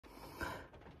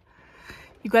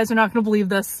You guys are not going to believe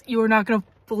this. You are not going to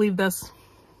believe this.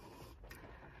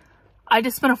 I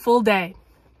just spent a full day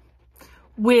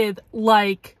with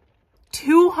like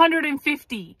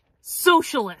 250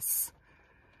 socialists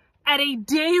at a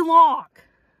day-long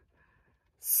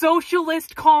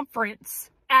socialist conference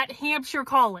at Hampshire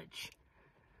College.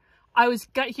 I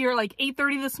got here like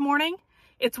 8:30 this morning.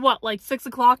 It's what, like 6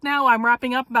 o'clock now? I'm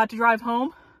wrapping up, about to drive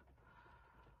home.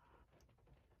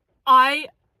 I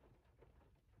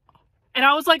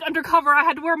was like undercover. I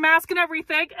had to wear a mask and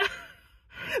everything.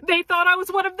 They thought I was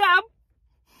one of them.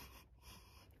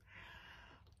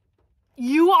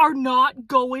 You are not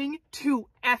going to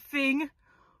effing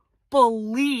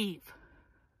believe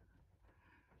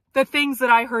the things that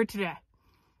I heard today.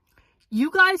 You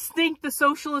guys think the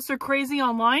socialists are crazy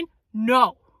online?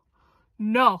 No.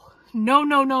 No. No,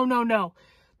 no, no, no, no.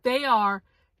 They are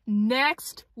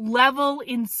next level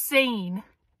insane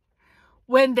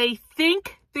when they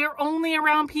think they're only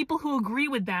around people who agree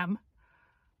with them.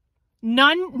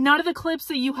 None of the clips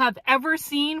that you have ever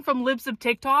seen from Libs of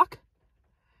TikTok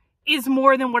is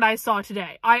more than what I saw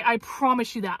today. I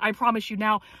promise you that. I promise you.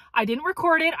 Now, I didn't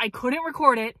record it. I couldn't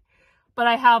record it. But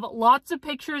I have lots of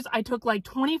pictures. I took like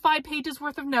 25 pages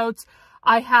worth of notes.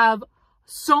 I have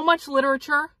so much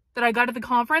literature that I got at the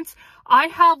conference. I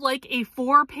have like a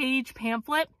 4-page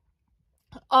pamphlet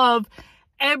of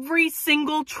every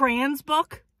single trans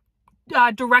book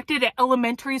directed at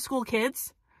elementary school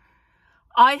kids.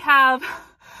 I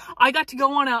got to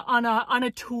go on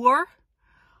a tour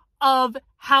of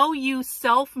how you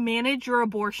self-manage your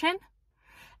abortion.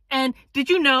 And did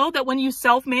you know that when you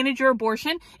self-manage your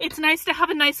abortion, it's nice to have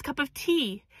a nice cup of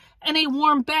tea and a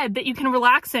warm bed that you can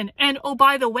relax in? And oh,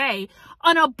 by the way,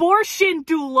 an abortion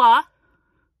doula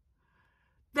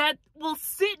that will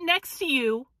sit next to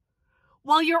you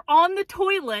while you're on the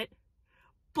toilet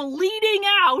bleeding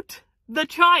out the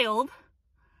child.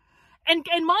 And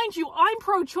mind you, I'm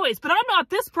pro-choice, but I'm not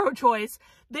this pro-choice.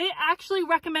 They actually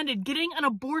recommended getting an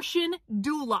abortion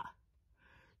doula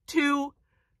to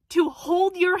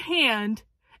hold your hand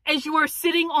as you are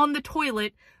sitting on the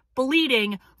toilet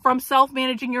bleeding from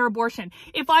self-managing your abortion.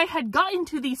 If I had gotten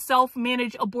to the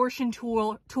self-managed abortion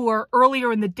tour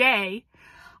earlier in the day,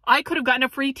 I could have gotten a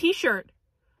free t-shirt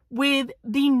with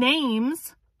the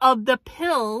names of the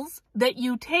pills that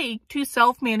you take to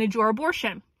self-manage your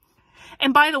abortion.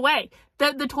 And by the way,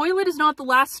 the toilet is not the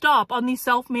last stop on the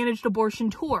self-managed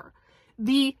abortion tour.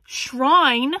 The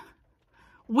shrine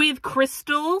with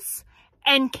crystals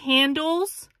and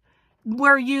candles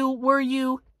where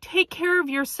you take care of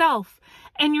yourself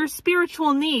and your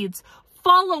spiritual needs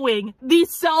following the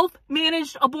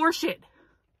self-managed abortion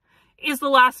is the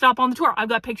last stop on the tour. I've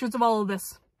got pictures of all of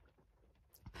this.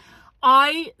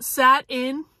 I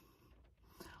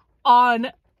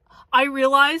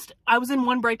realized I was in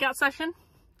one breakout session,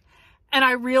 and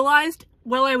I realized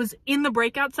while I was in the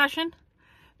breakout session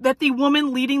that the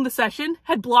woman leading the session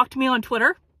had blocked me on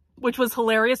Twitter, which was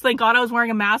hilarious. Thank God I was wearing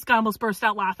a mask. I almost burst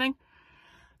out laughing.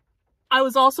 I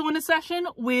was also in a session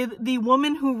with the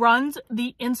woman who runs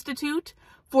the Institute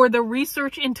for the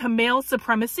Research into Male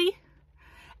Supremacy.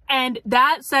 And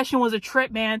that session was a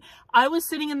trip, man. I was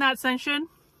sitting in that session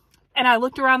and I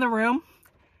looked around the room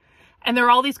and there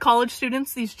were all these college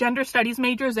students, these gender studies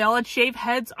majors. They all had shaved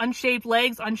heads, unshaved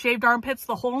legs, unshaved armpits,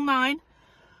 the whole nine.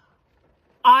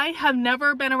 I have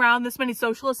never been around this many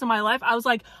socialists in my life. I was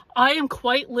like, I am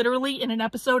quite literally in an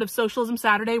episode of Socialism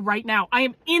Saturday right now. I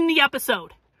am in the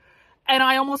episode. And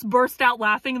I almost burst out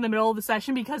laughing in the middle of the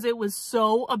session because it was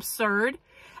so absurd.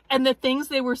 And the things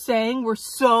they were saying were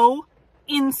so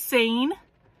insane.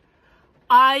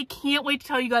 I can't wait to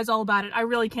tell you guys all about it. I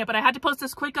really can't. But I had to post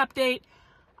this quick update.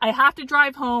 I have to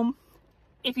drive home.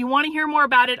 If you want to hear more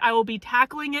about it, I will be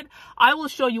tackling it. I will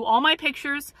show you all my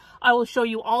pictures. I will show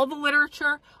you all the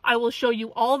literature. I will show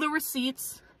you all the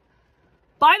receipts.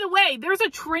 By the way, there's a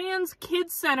trans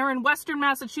kids center in Western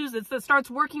Massachusetts that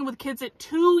starts working with kids at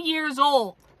 2 years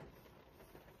old.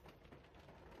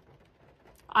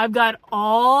 I've got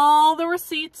all the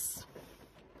receipts.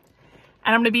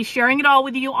 And I'm going to be sharing it all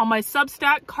with you on my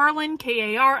Substack, Karlyn,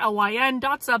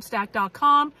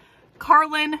 KARLYN.substack.com.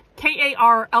 Karlyn,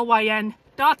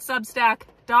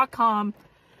 KARLYN.substack.com.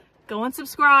 Go and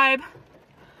subscribe.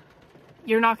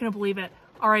 You're not going to believe it.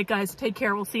 All right, guys, take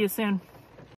care. We'll see you soon.